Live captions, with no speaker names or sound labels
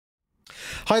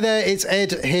Hi there, it's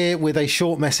Ed here with a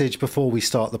short message before we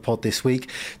start the pod this week.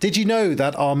 Did you know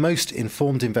that our most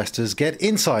informed investors get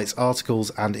insights,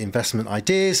 articles and investment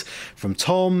ideas from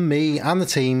Tom, me and the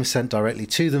team sent directly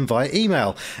to them via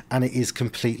email, and it is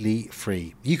completely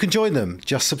free. You can join them.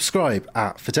 Just subscribe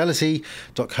at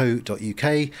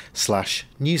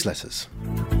fidelity.co.uk/newsletters.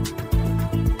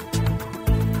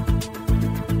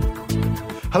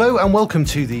 Hello and welcome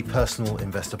to the Personal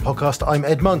Investor Podcast. I'm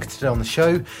Ed Monk. Today on the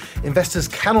show, investors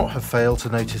cannot have failed to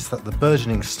notice that the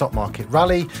burgeoning stock market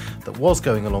rally that was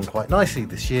going along quite nicely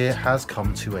this year has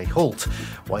come to a halt.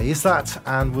 Why is that,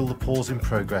 and will the pause in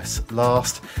progress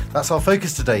last? That's our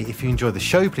focus today. If you enjoy the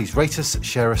show, please rate us,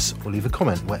 share us, or leave a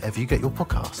comment wherever you get your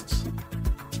podcasts.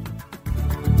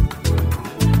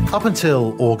 Up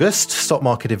until August, stock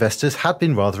market investors had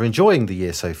been rather enjoying the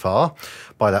year so far.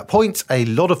 By that point, a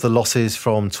lot of the losses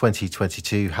from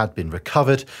 2022 had been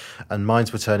recovered, and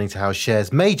minds were turning to how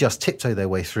shares may just tiptoe their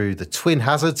way through the twin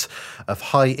hazards of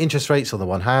high interest rates on the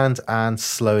one hand and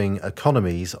slowing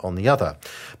economies on the other.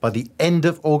 By the end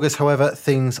of August, however,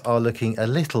 things are looking a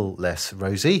little less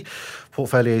rosy.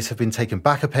 Portfolios have been taken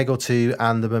back a peg or two,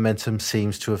 and the momentum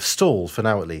seems to have stalled, for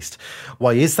now at least.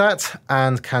 Why is that?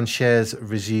 And can shares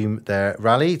resume their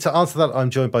rally? To answer that, I'm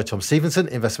joined by Tom Stevenson,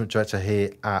 Investment Director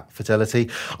here at Fidelity.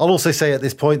 I'll also say at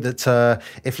this point that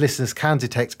if listeners can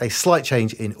detect a slight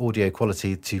change in audio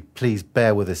quality, to please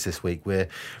bear with us this week. We're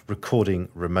recording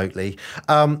remotely.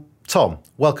 Tom,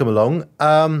 welcome along.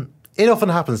 It often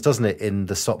happens, doesn't it, in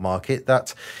the stock market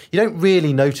that you don't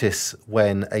really notice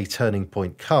when a turning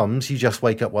point comes. You just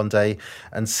wake up one day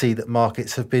and see that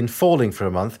markets have been falling for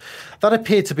a month. That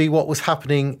appeared to be what was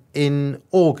happening in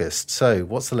August. So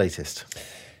what's the latest?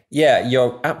 Yeah,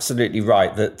 you're absolutely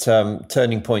right that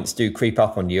turning points do creep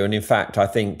up on you. And in fact, I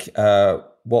think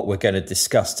what we're going to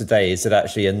discuss today is that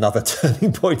actually another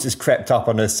turning point has crept up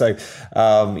on us. So,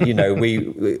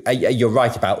 you're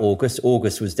right about August.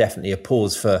 August was definitely a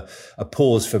pause for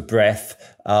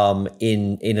breath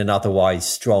in an otherwise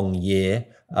strong year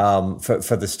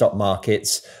for the stock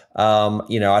markets.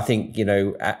 I think,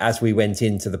 as we went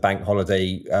into the bank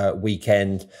holiday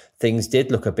weekend, things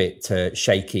did look a bit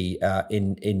shaky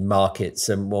in markets.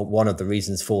 And one of the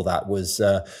reasons for that was,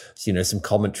 some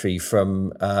commentary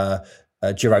from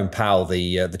Jerome Powell,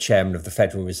 the chairman of the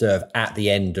Federal Reserve, at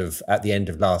the end of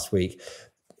last week.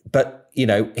 But,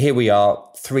 here we are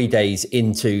 3 days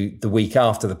into the week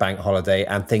after the bank holiday,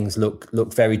 and things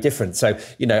look very different. So,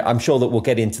 I'm sure that we'll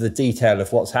get into the detail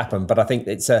of what's happened, but I think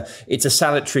it's a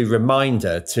salutary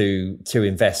reminder to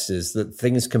investors that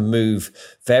things can move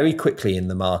very quickly in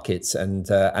the markets, and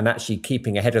actually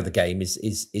keeping ahead of the game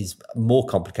is more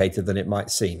complicated than it might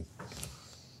seem.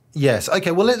 Yes.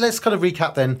 Okay. Well, let's kind of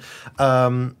recap then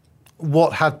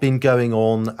what had been going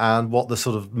on and what the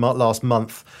sort of last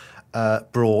month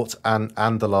brought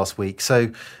and the last week.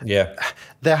 So yeah,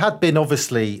 there had been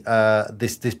obviously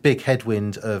this big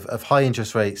headwind of high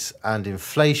interest rates and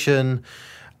inflation,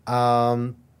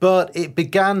 but it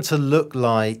began to look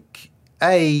like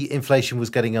inflation was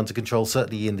getting under control,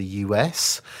 certainly in the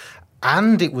US,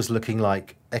 and it was looking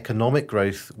like economic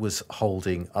growth was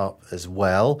holding up as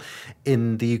well.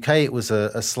 In the UK, it was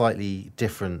a slightly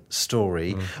different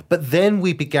story. But then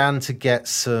we began to get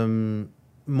some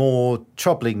more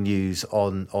troubling news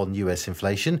on US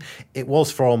inflation. It was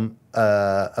from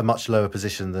a much lower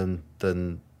position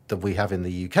than we have in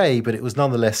the UK, but it was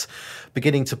nonetheless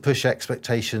beginning to push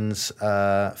expectations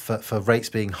for rates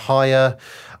being higher.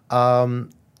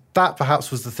 That perhaps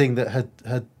was the thing that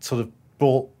had sort of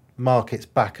brought markets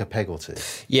back a peg or two.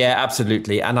 Yeah,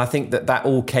 absolutely. And I think that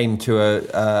all came to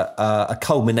a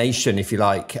culmination, if you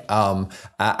like,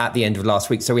 at the end of last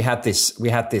week. So we had this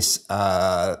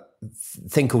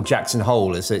thing called Jackson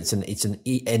Hole. It's an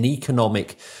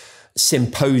economic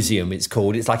symposium, it's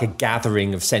called. It's like a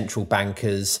gathering of central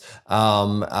bankers.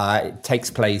 It takes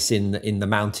place in the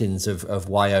mountains of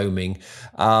Wyoming.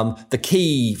 The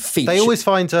key feature. They always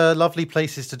find lovely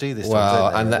places to do this.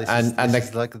 Well, don't they? This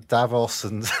is like Davos,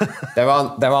 and there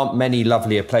aren't many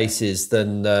lovelier places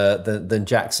than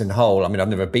Jackson Hole. I mean, I've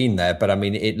never been there, but I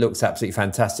mean, it looks absolutely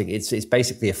fantastic. It's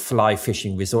basically a fly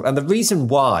fishing resort, and the reason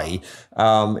why,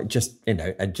 just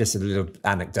a little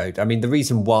anecdote. I mean, the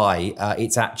reason why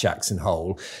it's at Jackson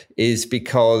Hole is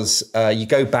because you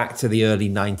go back to the early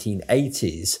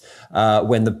 1980s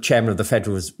when the chairman of the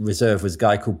Federal Reserve was a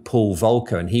guy called Paul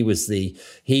Volcker, and he was the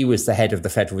head of the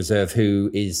Federal Reserve,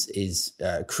 who is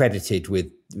credited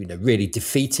with really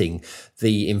defeating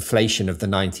the inflation of the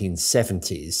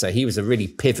 1970s. So he was a really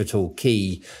pivotal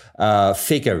key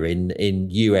figure in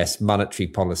US monetary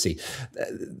policy.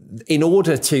 In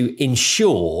order to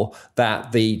ensure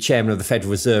that the chairman of the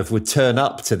Federal Reserve would turn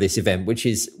up to this event, which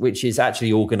is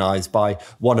actually organized by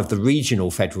one of the regional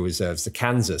Federal Reserves, the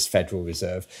Kansas Federal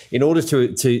Reserve, in order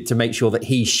to make sure that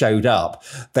he showed up,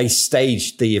 they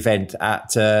staged the event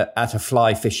at a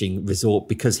fly fishing resort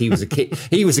because he was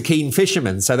a keen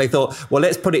fisherman. So they thought, well,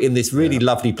 let's put it in this really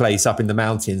lovely place up in the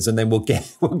mountains, and then we'll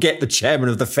get the chairman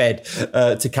of the Fed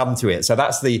to come to it. So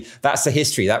that's the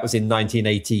history. That was in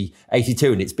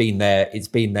 1982, and it's been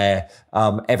there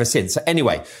ever since. So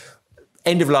anyway,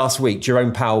 end of last week,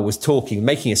 Jerome Powell was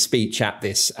making a speech at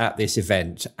this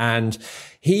event, and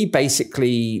he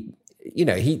basically,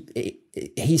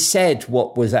 he said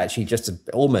what was actually just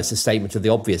almost a statement of the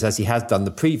obvious, as he has done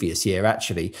the previous year,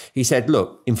 actually. He said,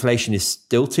 look, inflation is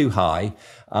still too high.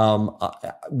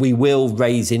 We will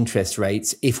raise interest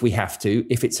rates if we have to,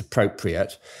 if it's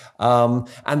appropriate. And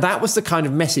that was the kind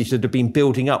of message that had been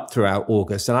building up throughout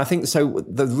August. And I think so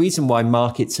the reason why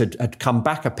markets had come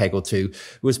back a peg or two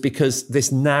was because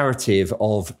this narrative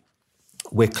of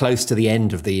we're close to the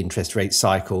end of the interest rate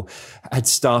cycle had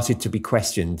started to be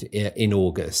questioned in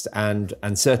August. And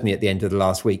certainly at the end of the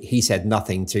last week, he said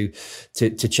nothing to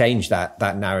change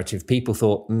that narrative. People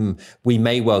thought, we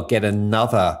may well get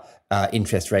another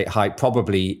interest rate hike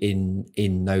probably in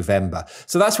November.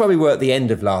 So that's where we were at the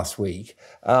end of last week.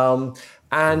 Then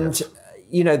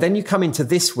you come into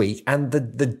this week, and the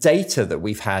data that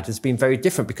we've had has been very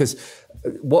different, because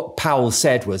what Powell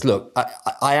said was, look,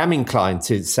 I am inclined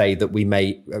to say that we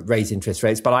may raise interest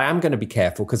rates, but I am going to be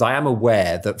careful because I am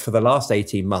aware that for the last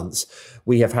 18 months,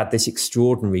 we have had this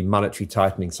extraordinary monetary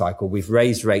tightening cycle. We've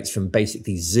raised rates from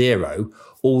basically zero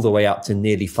all the way up to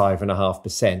nearly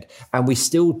 5.5%. And we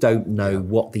still don't know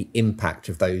what the impact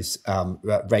of those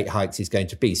rate hikes is going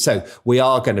to be. So we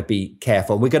are going to be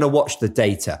careful. We're going to watch the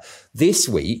data. This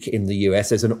week in the US,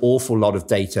 there's an awful lot of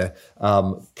data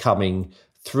coming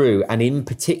through. And in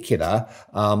particular,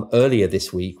 earlier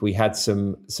this week, we had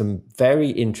some very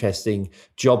interesting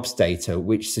jobs data,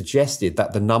 which suggested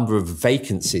that the number of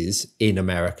vacancies in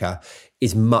America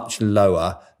is much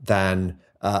lower than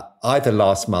either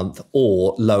last month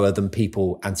or lower than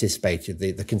people anticipated.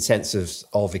 The consensus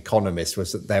of economists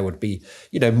was that there would be,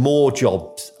 more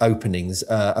jobs openings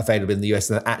available in the US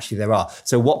than actually there are.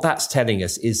 So what that's telling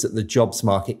us is that the jobs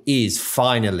market is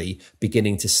finally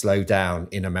beginning to slow down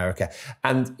in America.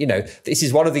 And, this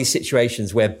is one of these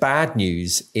situations where bad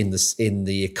news in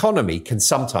the economy can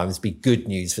sometimes be good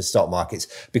news for stock markets,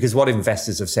 because what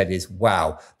investors have said is,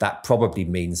 wow, that probably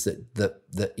means that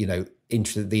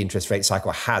the interest rate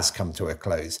cycle has come to a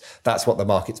close. That's what the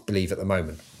markets believe at the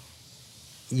moment.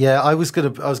 Yeah, I was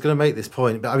gonna make this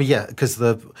point, but I mean, because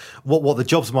what the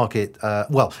jobs market,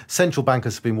 central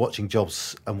bankers have been watching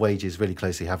jobs and wages really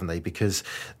closely, haven't they? Because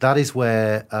that is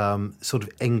where sort of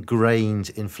ingrained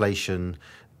inflation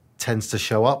tends to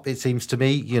show up. It seems to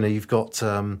me, you've got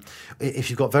if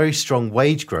you've got very strong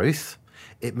wage growth,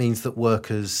 it means that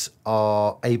workers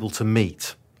are able to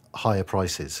meet higher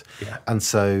prices. Yeah. And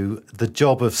so the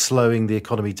job of slowing the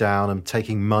economy down and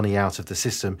taking money out of the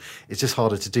system is just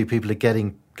harder to do. People are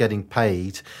getting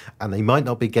paid, and they might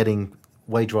not be getting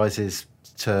wage rises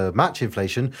to match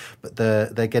inflation, but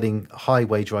they're getting high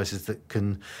wage rises that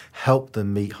can help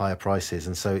them meet higher prices.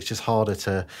 And so it's just harder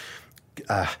to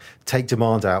take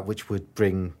demand out, which would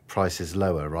bring prices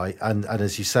lower, right? And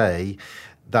as you say,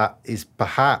 that is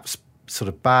perhaps sort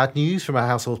of bad news from a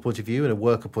household point of view and a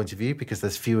worker point of view, because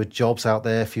there's fewer jobs out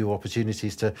there, fewer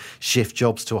opportunities to shift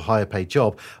jobs to a higher paid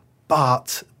job.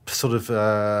 But sort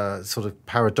of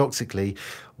paradoxically,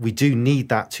 we do need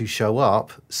that to show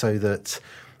up so that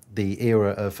the era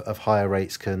of higher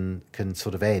rates can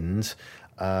sort of end.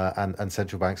 And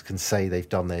central banks can say they've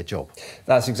done their job.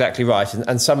 That's exactly right.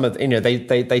 And some of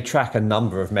they track a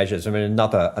number of measures. I mean,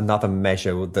 another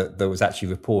measure that was actually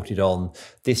reported on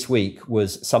this week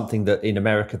was something that in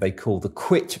America they call the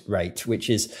quit rate,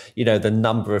 which is the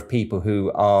number of people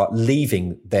who are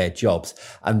leaving their jobs,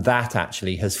 and that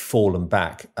actually has fallen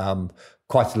back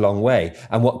quite a long way.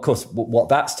 And what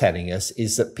that's telling us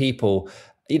is that people,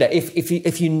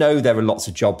 if there are lots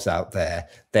of jobs out there,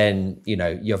 then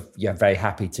you're very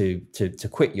happy to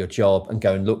quit your job and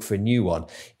go and look for a new one.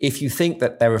 If you think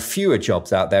that there are fewer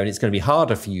jobs out there and it's going to be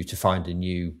harder for you to find a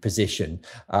new position,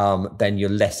 then you're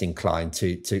less inclined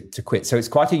to quit. So it's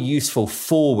quite a useful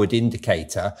forward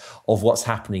indicator of what's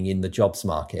happening in the jobs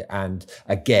market. And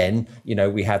again,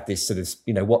 we had this sort of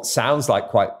what sounds like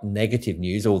quite negative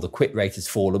news. The quit rate has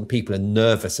fallen. People are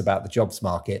nervous about the jobs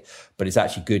market, but it's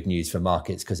actually good news for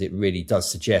markets markets, because it really does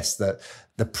suggest that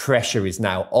the pressure is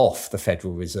now off the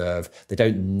Federal Reserve. They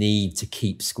don't need to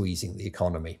keep squeezing the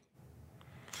economy.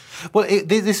 Well,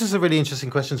 this is a really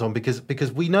interesting question, Tom,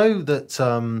 because we know that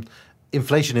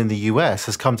inflation in the US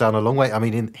has come down a long way. I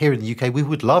mean, here in the UK, we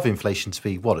would love inflation to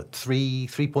be, at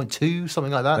 3.2,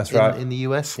 something like that. That's right. In the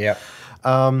US. Yeah.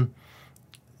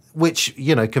 Which,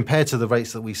 compared to the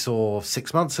rates that we saw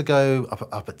 6 months ago,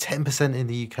 up at 10% in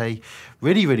the UK,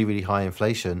 really, really, really high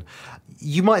inflation.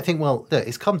 You might think, well, look,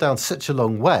 it's come down such a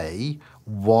long way.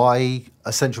 Why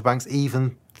are central banks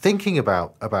even thinking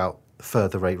about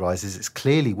further rate rises? It's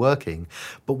clearly working.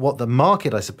 But what the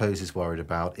market, I suppose, is worried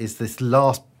about is this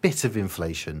last bit of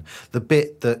inflation, the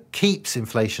bit that keeps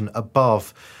inflation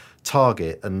above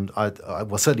target. And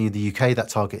well, certainly in the UK, that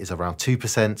target is around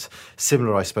 2%.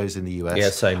 Similar, I suppose, in the US. Yeah,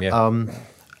 same, yeah.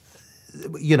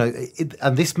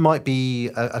 And this might be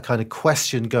a kind of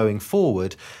question going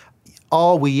forward.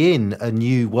 Are we in a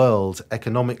new world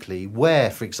economically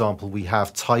where, for example, we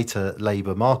have tighter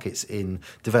labour markets in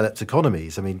developed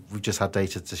economies? I mean, we've just had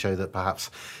data to show that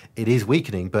perhaps it is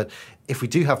weakening. But if we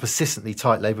do have persistently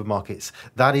tight labour markets,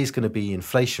 that is going to be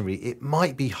inflationary. It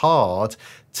might be hard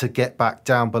to get back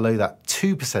down below that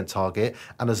 2% target.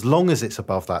 And as long as it's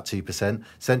above that 2%,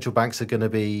 central banks are going to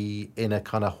be in a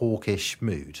kind of hawkish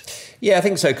mood. Yeah, I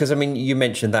think so. Because, I mean, you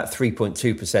mentioned that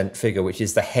 3.2% figure, which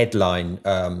is the headline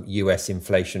US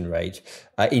inflation rate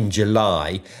in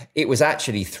July. It was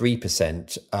actually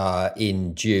 3%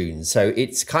 in June. So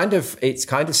it's kind of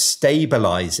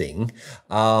stabilizing,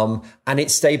 and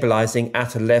it's stabilizing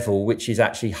at a level which is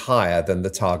actually higher than the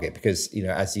target, because,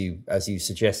 as you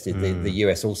suggested, the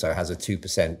US also has a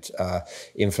 2%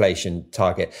 inflation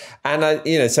target.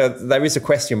 And so there is a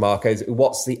question mark: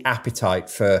 what's the appetite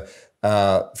for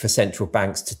central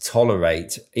banks to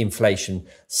tolerate inflation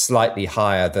slightly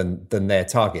higher than their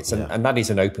targets, and that is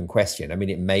an open question. I mean,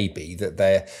 it may be that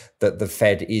the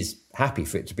Fed is happy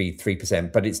for it to be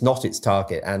 3%, but it's not its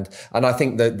target. And I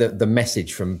think that the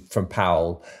message from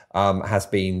Powell has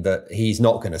been that he's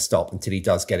not going to stop until he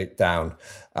does get it down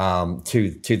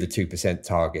to the 2%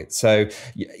 target. So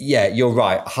yeah, you're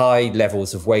right. High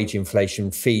levels of wage inflation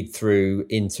feed through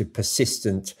into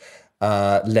persistent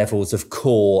levels of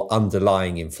core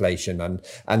underlying inflation,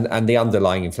 and the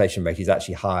underlying inflation rate is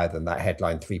actually higher than that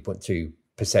headline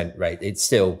 3.2% rate. It's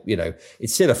still,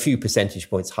 a few percentage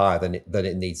points higher than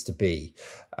it needs to be.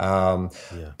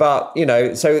 But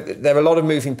so there are a lot of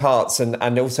moving parts,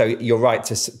 and also you're right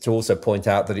to also point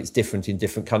out that it's different in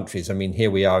different countries. I mean,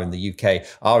 here we are in the UK,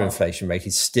 our inflation rate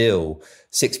is still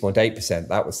 6.8%.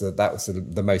 That was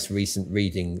the most recent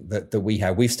reading that we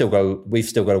have. We've still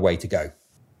got a way to go.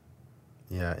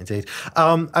 Yeah, indeed.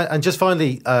 And just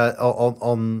finally,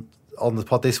 on the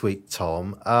pod this week,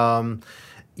 Tom,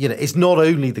 it's not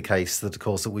only the case that, of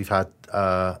course, that we've had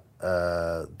the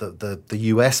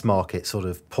US market sort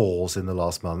of pause in the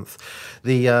last month.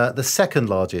 The second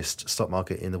largest stock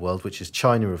market in the world, which is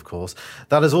China, of course,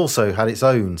 that has also had its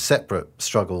own separate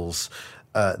struggles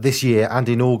this year, and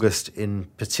in August in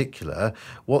particular.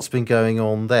 What's been going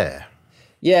on there?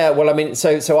 Yeah, well, I mean,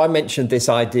 so I mentioned this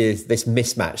idea, this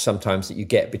mismatch sometimes that you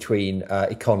get between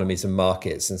economies and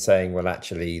markets, and saying, well,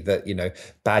 actually, that,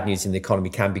 bad news in the economy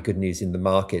can be good news in the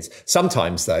markets.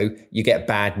 Sometimes, though, you get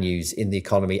bad news in the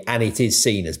economy, and it is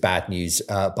seen as bad news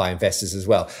by investors as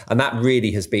well. And that really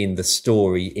has been the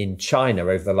story in China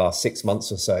over the last 6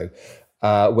 months or so.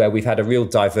 Where we've had a real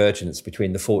divergence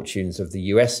between the fortunes of the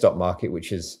US stock market, which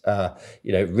has,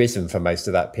 risen for most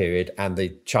of that period, and the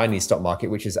Chinese stock market,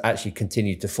 which has actually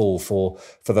continued to fall for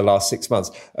the last 6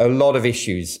 months. A lot of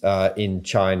issues in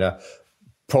China,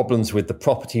 problems with the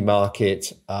property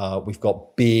market. We've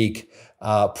got big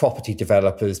property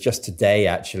developers. Just today,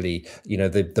 actually,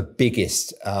 the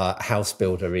biggest house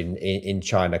builder in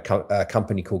China, a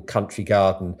company called Country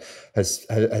Garden, has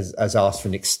asked for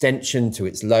an extension to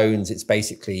its loans. It's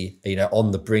basically,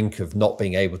 on the brink of not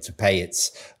being able to pay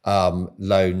its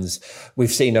loans.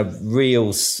 We've seen a real,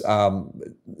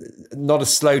 not a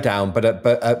slowdown,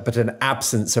 but an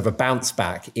absence of a bounce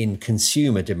back in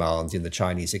consumer demand in the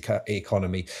Chinese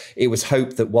economy. It was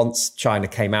hoped that once China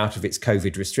came out of its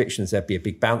COVID restrictions, there'd be a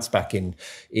big bounce back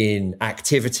in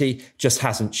activity. Just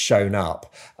hasn't shown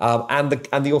up, and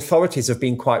the authorities have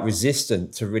been quite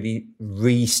resistant to really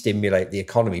re-stimulate the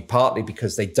economy, partly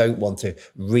because they don't want to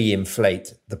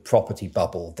re-inflate the property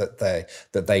bubble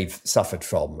that they've suffered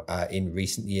from in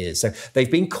recent years. So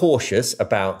they've been cautious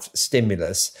about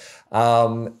stimulus,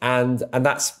 and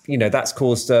that's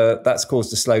caused a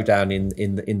slowdown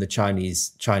in the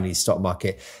Chinese stock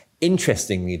market.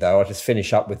 Interestingly, though, I'll just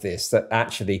finish up with this, that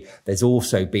actually there's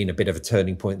also been a bit of a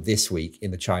turning point this week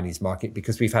in the Chinese market,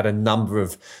 because we've had a number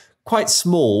of quite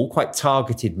small, quite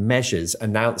targeted measures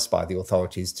announced by the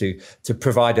authorities to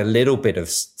provide a little bit of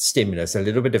stimulus, a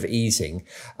little bit of easing.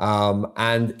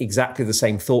 And exactly the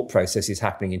same thought process is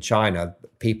happening in China.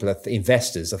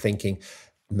 Investors are thinking,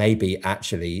 maybe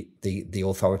actually the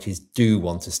authorities do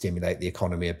want to stimulate the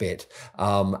economy a bit.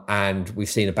 And we've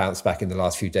seen a bounce back in the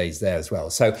last few days there as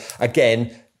well. So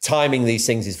again, timing these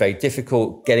things is very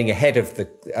difficult. Getting ahead of the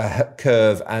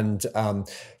curve and,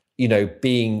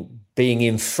 being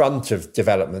in front of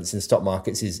developments in stock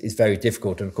markets is very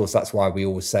difficult. And of course, that's why we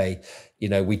always say,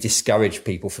 we discourage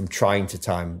people from trying to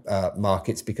time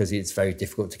markets, because it's very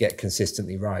difficult to get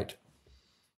consistently right.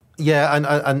 Yeah,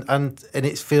 and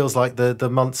it feels like the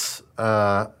months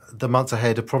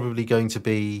ahead are probably going to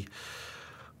be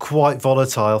quite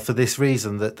volatile for this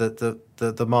reason, that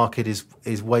the market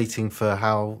is waiting for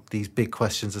how these big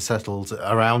questions are settled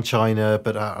around China,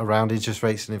 but around interest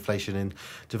rates and inflation in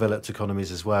developed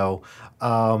economies as well.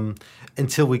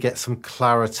 Until we get some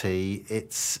clarity,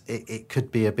 it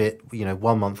could be a bit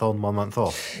 1 month on, 1 month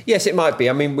off. Yes, it might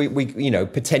be. I mean, we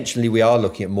potentially we are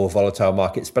looking at more volatile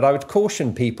markets, but I would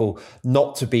caution people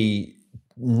not to be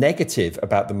negative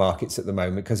about the markets at the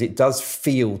moment, because it does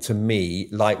feel to me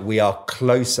like we are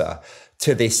closer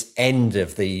to this end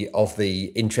of the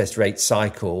interest rate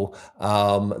cycle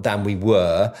than we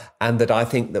were, and that I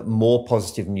think that more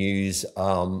positive news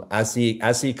as the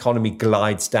economy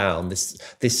glides down, this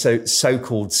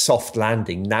so-called soft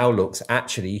landing now looks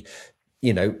actually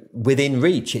within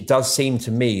reach. It does seem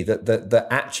to me that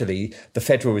actually the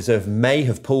Federal Reserve may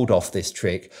have pulled off this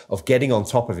trick of getting on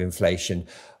top of inflation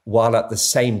while at the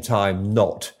same time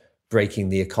not breaking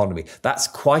the economy. That's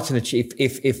quite an achievement.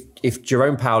 If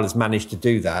Jerome Powell has managed to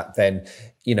do that, then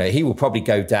he will probably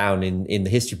go down in the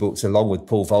history books along with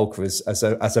Paul Volcker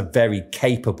as a very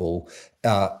capable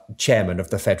chairman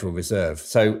of the Federal Reserve.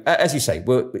 So as you say,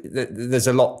 there's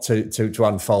a lot to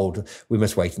unfold. We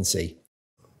must wait and see.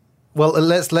 Well,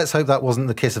 let's hope that wasn't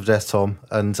the kiss of death, Tom,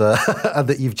 and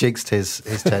that you've jinxed his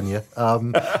tenure.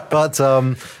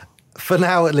 But for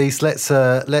now, at least,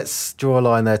 let's draw a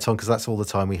line there, Tom, because that's all the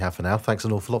time we have for now. Thanks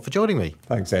an awful lot for joining me.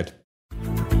 Thanks, Ed.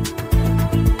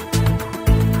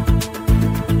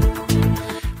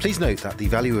 Please note that the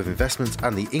value of investments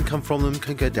and the income from them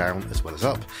can go down as well as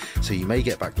up, so you may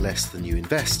get back less than you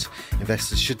invest.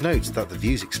 Investors should note that the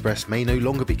views expressed may no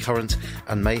longer be current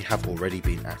and may have already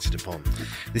been acted upon.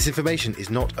 This information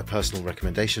is not a personal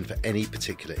recommendation for any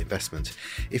particular investment.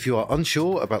 If you are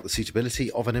unsure about the suitability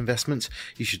of an investment,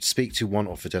 you should speak to one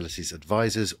of Fidelity's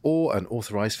advisors or an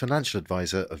authorised financial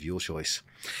advisor of your choice.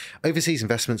 Overseas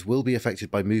investments will be affected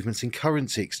by movements in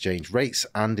currency exchange rates,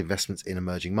 and investments in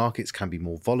emerging markets can be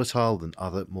more volatile than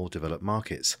other more developed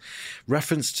markets.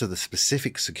 Reference to the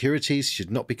specific securities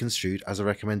should not be construed as a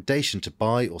recommendation to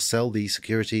buy or sell these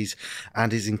securities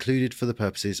and is included for the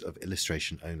purposes of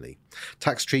illustration only.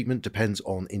 Tax treatment depends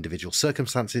on individual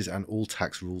circumstances, and all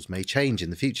tax rules may change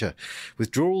in the future.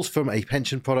 Withdrawals from a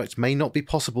pension product may not be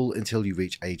possible until you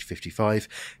reach age 55,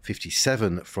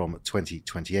 57 from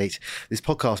 2028. This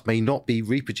podcast may not be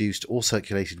reproduced or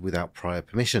circulated without prior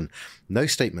permission. No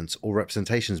statements or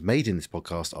representations made in this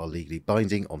podcast are legally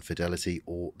binding on Fidelity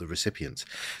or the recipient.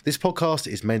 This podcast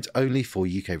is meant only for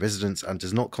UK residents and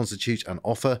does not constitute an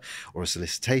offer or a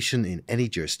solicitation in any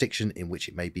jurisdiction in which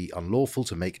it may be unlawful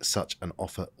to make such an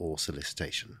offer or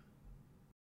solicitation.